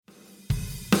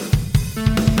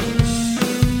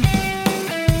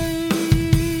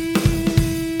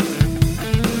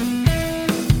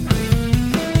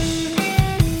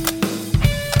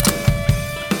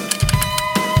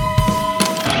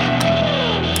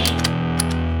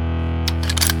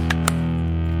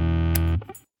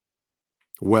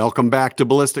Welcome back to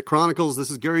Ballistic Chronicles.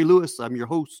 This is Gary Lewis. I'm your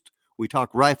host. We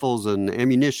talk rifles and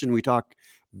ammunition. We talk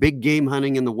big game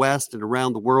hunting in the West and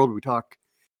around the world. We talk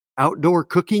outdoor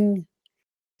cooking.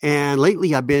 And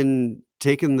lately I've been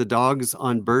taking the dogs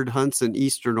on bird hunts in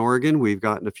Eastern Oregon. We've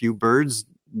gotten a few birds.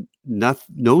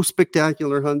 No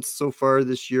spectacular hunts so far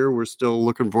this year. We're still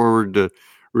looking forward to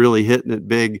really hitting it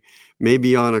big,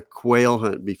 maybe on a quail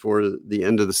hunt before the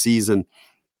end of the season.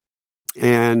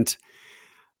 And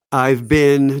I've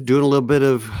been doing a little bit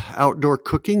of outdoor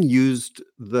cooking, used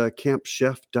the Camp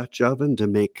Chef Dutch oven to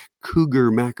make cougar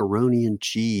macaroni and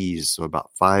cheese. So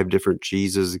about 5 different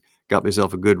cheeses, got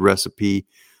myself a good recipe,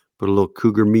 put a little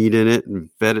cougar meat in it and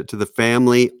fed it to the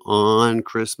family on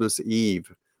Christmas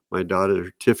Eve. My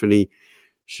daughter, Tiffany,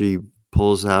 she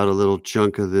pulls out a little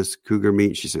chunk of this cougar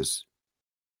meat. She says,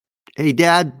 "Hey,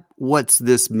 Dad, what's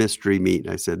this mystery meat?"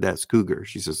 I said, "That's cougar."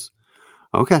 She says,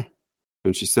 "Okay."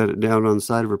 And she set it down on the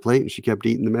side of her plate and she kept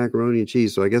eating the macaroni and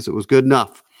cheese. So I guess it was good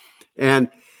enough.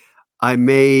 And I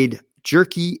made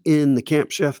jerky in the Camp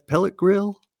Chef pellet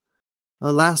grill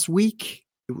last week.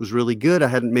 It was really good. I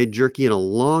hadn't made jerky in a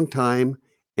long time,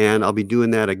 and I'll be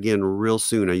doing that again real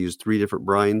soon. I used 3 different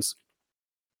brines.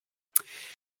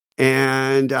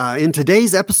 And in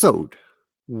today's episode,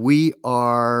 we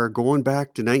are going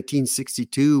back to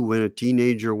 1962 when a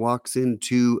teenager walks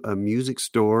into a music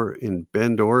store in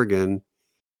Bend, Oregon,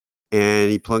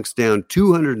 and he plunks down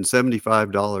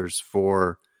 $275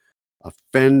 for a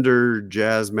Fender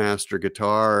Jazzmaster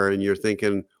guitar. And you're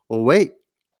thinking, well, wait,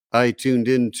 I tuned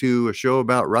into a show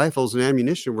about rifles and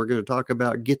ammunition. We're going to talk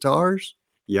about guitars.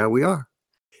 Yeah, we are.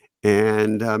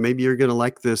 And maybe you're going to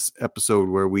like this episode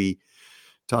where we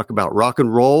talk about rock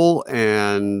and roll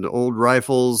and old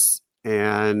rifles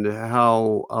and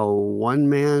how one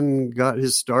man got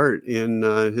his start in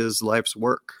his life's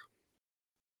work.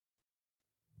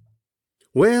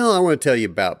 Well, I want to tell you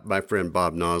about my friend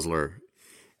Bob Nosler.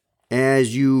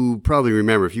 As you probably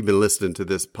remember, if you've been listening to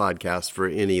this podcast for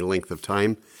any length of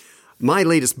time, my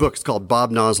latest book is called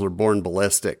Bob Nosler, Born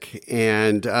Ballistic.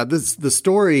 And the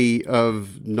story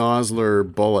of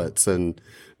Nosler bullets and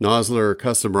Nosler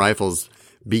custom rifles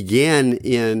began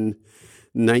in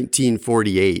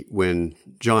 1948 when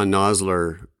John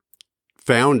Nosler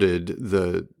founded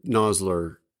the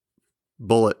Nosler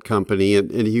Bullet Company,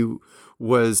 and he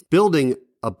was building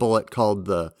a bullet called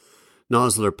the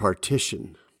Nosler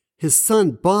Partition. His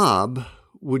son Bob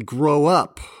would grow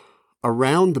up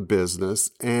around the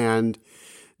business and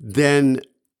then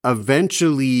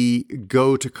eventually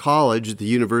go to college at the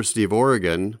University of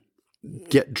Oregon,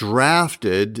 get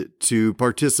drafted to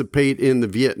participate in the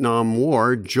Vietnam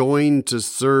War, join to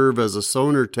serve as a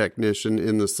sonar technician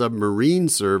in the submarine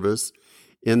service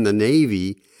in the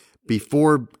Navy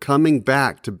before coming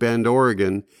back to Bend,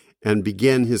 Oregon, and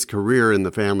begin his career in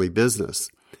the family business.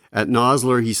 At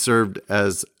Nosler, he served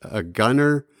as a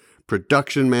gunner,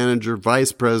 production manager,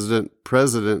 vice president,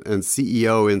 president, and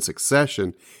CEO in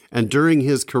succession. And during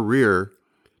his career,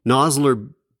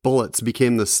 Nosler bullets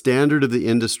became the standard of the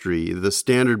industry, the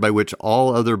standard by which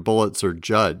all other bullets are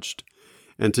judged.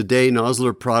 And today,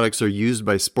 Nosler products are used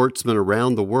by sportsmen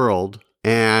around the world.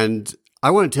 And I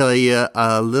want to tell you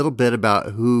a little bit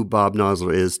about who Bob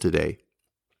Nosler is today.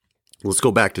 Let's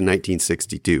go back to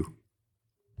 1962.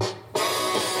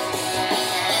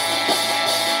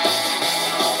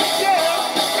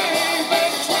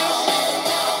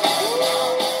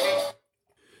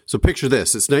 So picture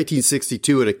this. It's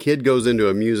 1962 and a kid goes into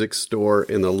a music store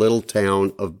in the little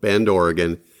town of Bend,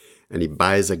 Oregon, and he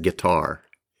buys a guitar.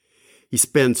 He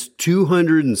spends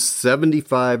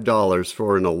 $275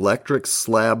 for an electric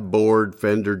slab board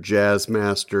Fender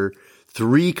Jazzmaster,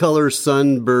 3-color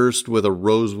sunburst with a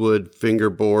rosewood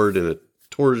fingerboard and a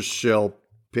tortoiseshell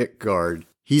pick guard.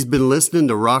 He's been listening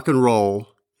to rock and roll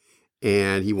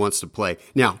and he wants to play.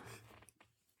 Now,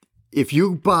 if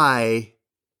you buy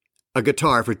a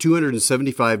guitar for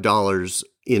 $275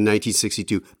 in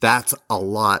 1962, that's a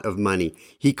lot of money.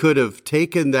 He could have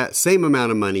taken that same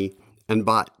amount of money and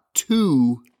bought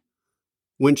 2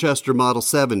 Winchester Model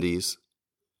 70s,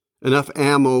 enough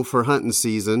ammo for hunting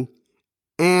season,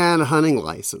 and a hunting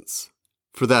license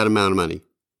for that amount of money.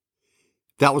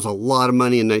 That was a lot of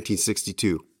money in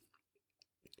 1962.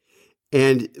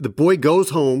 And the boy goes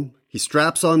home, he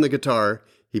straps on the guitar,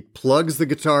 he plugs the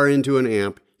guitar into an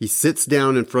amp, he sits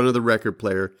down in front of the record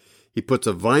player, he puts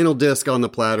a vinyl disc on the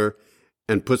platter,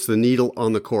 and puts the needle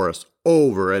on the chorus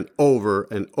over and over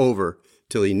and over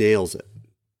till he nails it.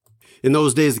 In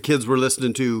those days, the kids were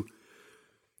listening to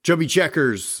Chubby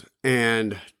Checkers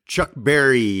and Chuck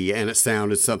Berry, and it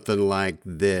sounded something like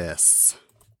this.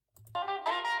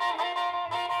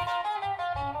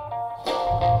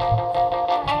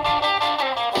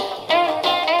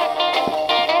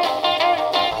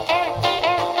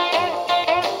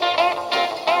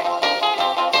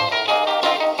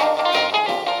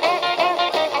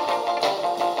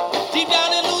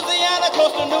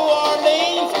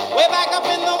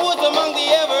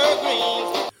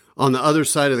 On the other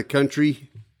side of the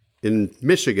country, in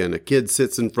Michigan, a kid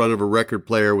sits in front of a record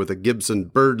player with a Gibson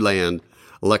Birdland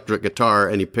electric guitar,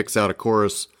 and he picks out a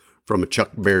chorus from a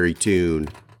Chuck Berry tune.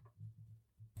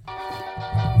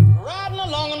 Riding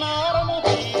along in my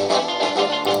automobile,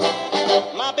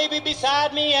 my baby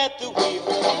beside me at the wheel.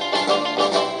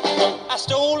 I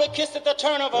stole a kiss at the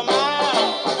turn of a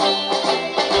mile,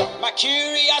 my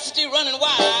curiosity running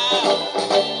wild,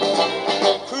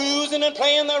 cruising and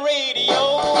playing the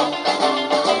radio,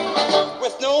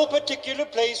 with no particular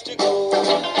place to go.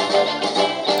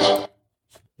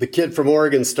 The kid from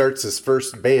Oregon starts his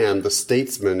first band, The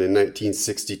Statesmen, in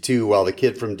 1962, while the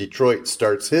kid from Detroit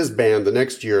starts his band the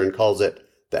next year and calls it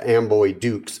the Amboy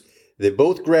Dukes. They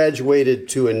both graduated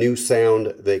to a new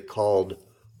sound they called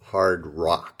hard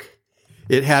rock.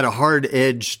 It had a hard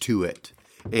edge to it,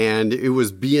 and it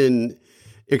was being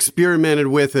experimented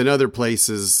with in other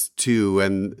places too,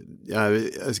 and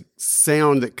a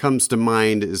sound that comes to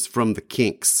mind is from the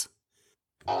Kinks.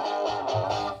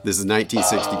 This is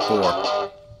 1964.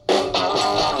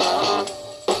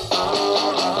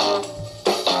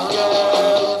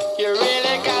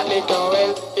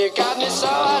 So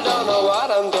I don't know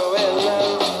what I'm doing.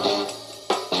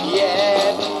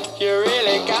 Yeah, you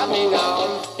really got me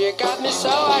now. You got me so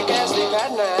I can't sleep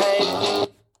at night.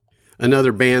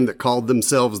 Another band that called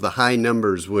themselves the High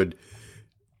Numbers would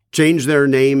change their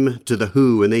name to The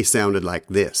Who, and they sounded like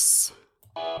this.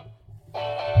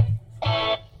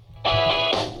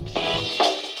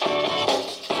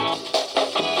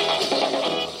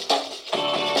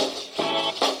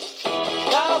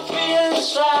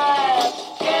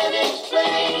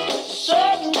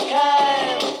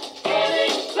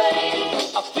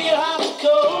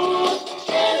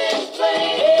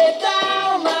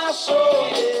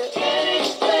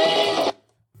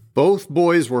 Both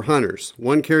boys were hunters.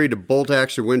 One carried a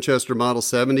bolt-action Winchester Model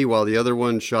 70, while the other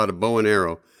one shot a bow and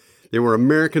arrow. They were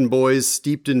American boys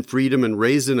steeped in freedom and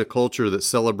raised in a culture that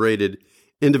celebrated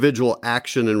individual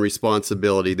action and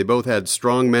responsibility. They both had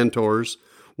strong mentors.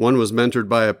 One was mentored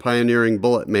by a pioneering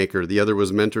bullet maker. The other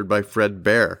was mentored by Fred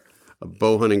Bear, a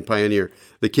bow hunting pioneer.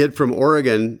 The kid from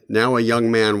Oregon, now a young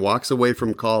man, walks away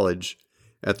from college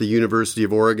at the University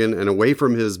of Oregon and away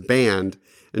from his band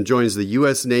and joins the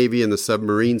U.S. Navy and the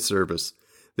submarine service.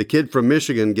 The kid from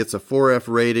Michigan gets a 4F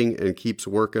rating and keeps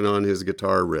working on his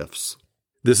guitar riffs.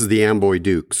 This is the Amboy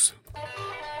Dukes.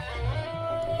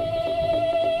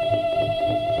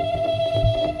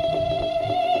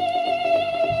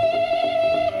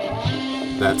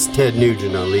 That's Ted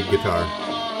Nugent on lead guitar.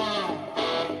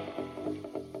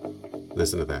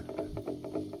 Listen to that.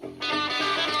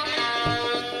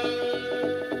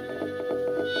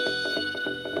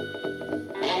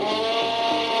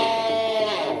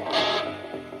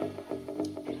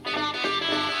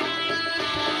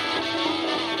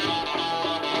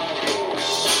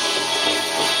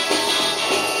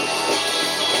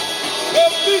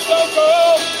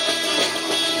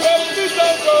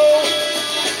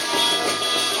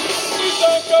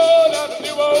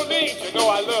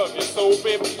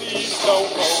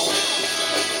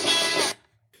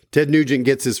 Ted Nugent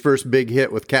gets his first big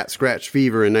hit with Cat Scratch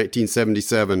Fever in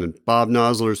 1977, and Bob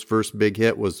Nosler's first big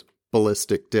hit was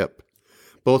Ballistic Tip.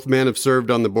 Both men have served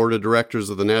on the board of directors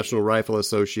of the National Rifle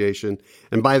Association,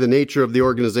 and by the nature of the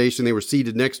organization, they were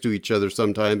seated next to each other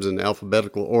sometimes in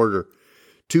alphabetical order.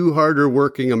 Two harder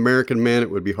working American men it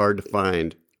would be hard to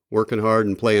find. Working hard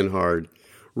and playing hard.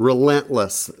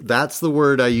 Relentless. That's the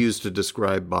word I use to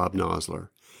describe Bob Nosler.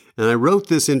 And I wrote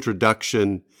this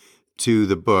introduction to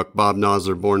the book, Bob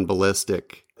Nosler, Born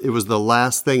Ballistic. It was the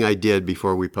last thing I did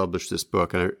before we published this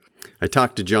book. And I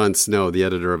talked to John Snow, the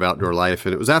editor of Outdoor Life,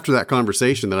 and it was after that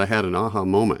conversation that I had an aha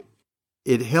moment.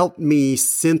 It helped me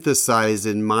synthesize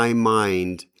in my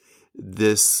mind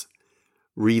this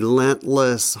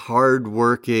relentless,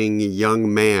 hardworking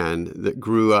young man that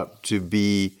grew up to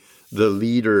be the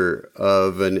leader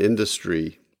of an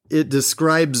industry. It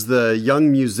describes the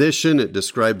young musician, it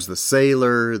describes the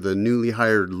sailor, the newly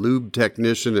hired lube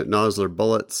technician at Nosler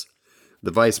Bullets,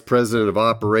 the vice president of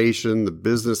operation, the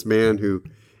businessman who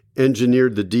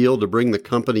engineered the deal to bring the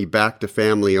company back to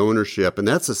family ownership. And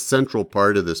that's a central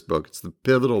part of this book. It's the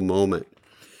pivotal moment.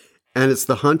 And it's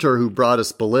the hunter who brought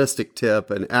us Ballistic Tip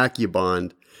and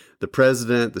AccuBond, the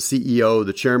president, the CEO,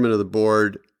 the chairman of the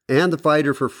board, and the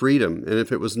fighter for freedom. And if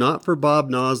it was not for Bob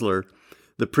Nosler,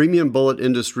 the premium bullet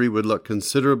industry would look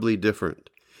considerably different.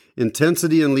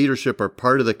 Intensity and leadership are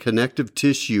part of the connective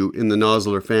tissue in the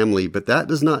Nosler family, but that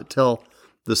does not tell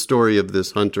the story of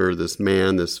this hunter, this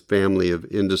man, this family of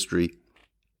industry.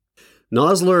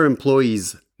 Nosler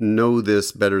employees know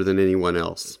this better than anyone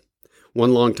else.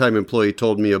 One longtime employee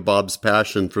told me of Bob's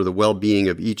passion for the well-being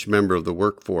of each member of the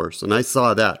workforce, and I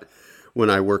saw that when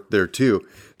I worked there too.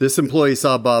 This employee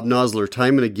saw Bob Nosler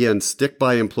time and again stick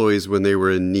by employees when they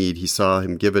were in need. He saw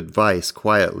him give advice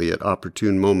quietly at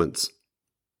opportune moments.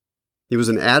 He was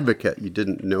an advocate you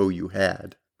didn't know you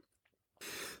had.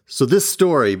 So this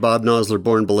story, Bob Nosler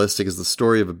Born Ballistic, is the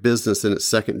story of a business in its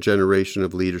second generation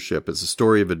of leadership. It's a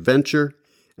story of adventure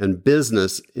and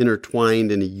business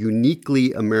intertwined in a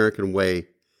uniquely American way.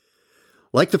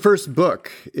 Like the first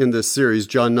book in this series,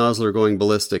 John Nosler Going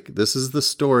Ballistic, this is the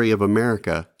story of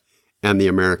America and the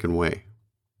American way.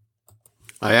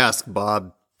 I asked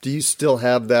Bob, do you still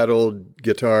have that old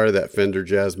guitar, that Fender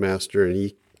Jazzmaster? And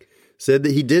he said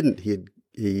that he didn't.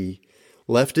 He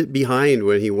left it behind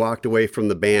when he walked away from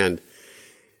the band.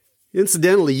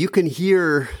 Incidentally, you can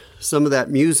hear some of that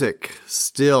music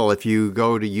still if you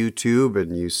go to YouTube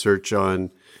and you search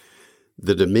on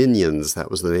The Dominions.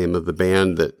 That was the name of the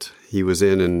band that he was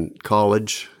in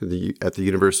college at the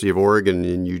University of Oregon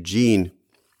in Eugene.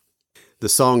 The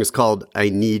song is called I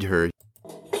Need Her.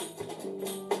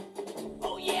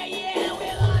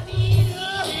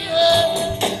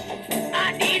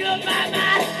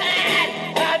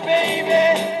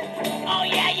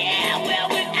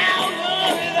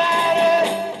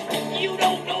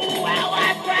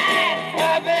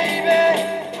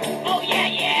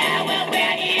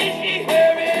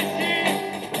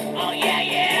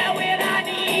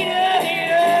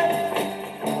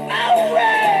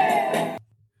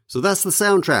 So that's the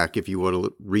soundtrack. If you want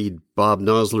to read Bob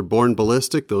Nosler Born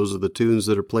Ballistic, those are the tunes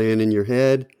that are playing in your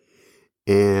head.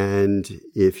 And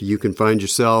if you can find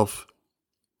yourself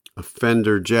a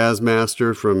Fender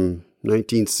Jazzmaster from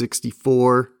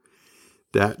 1964,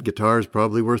 that guitar is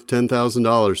probably worth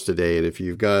 $10,000 today. And if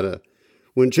you've got a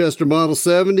Winchester Model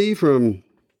 70 from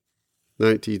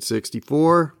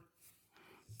 1964,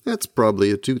 that's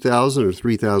probably a $2,000 or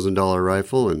 $3,000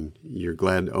 rifle, and you're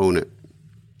glad to own it.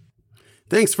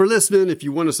 Thanks for listening. If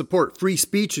you want to support free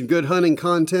speech and good hunting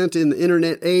content in the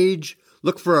internet age,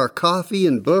 look for our coffee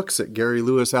and books at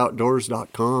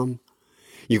GaryLewisOutdoors.com.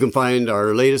 You can find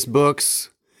our latest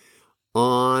books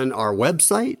on our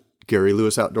website,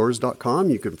 GaryLewisOutdoors.com.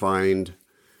 You can find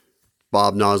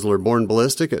Bob Nosler Born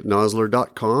Ballistic at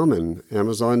Nosler.com and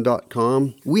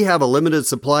Amazon.com. We have a limited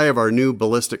supply of our new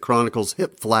Ballistic Chronicles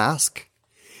hip flask,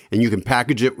 and you can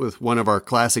package it with one of our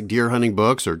classic deer hunting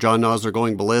books or John Nosler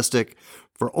Going Ballistic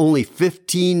for only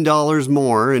 $15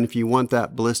 more. And if you want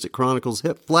that Ballistic Chronicles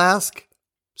hip flask,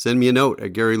 send me a note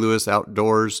at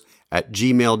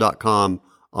GaryLewisOutdoors@gmail.com.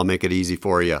 I'll make it easy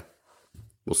for you.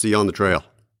 We'll see you on the trail.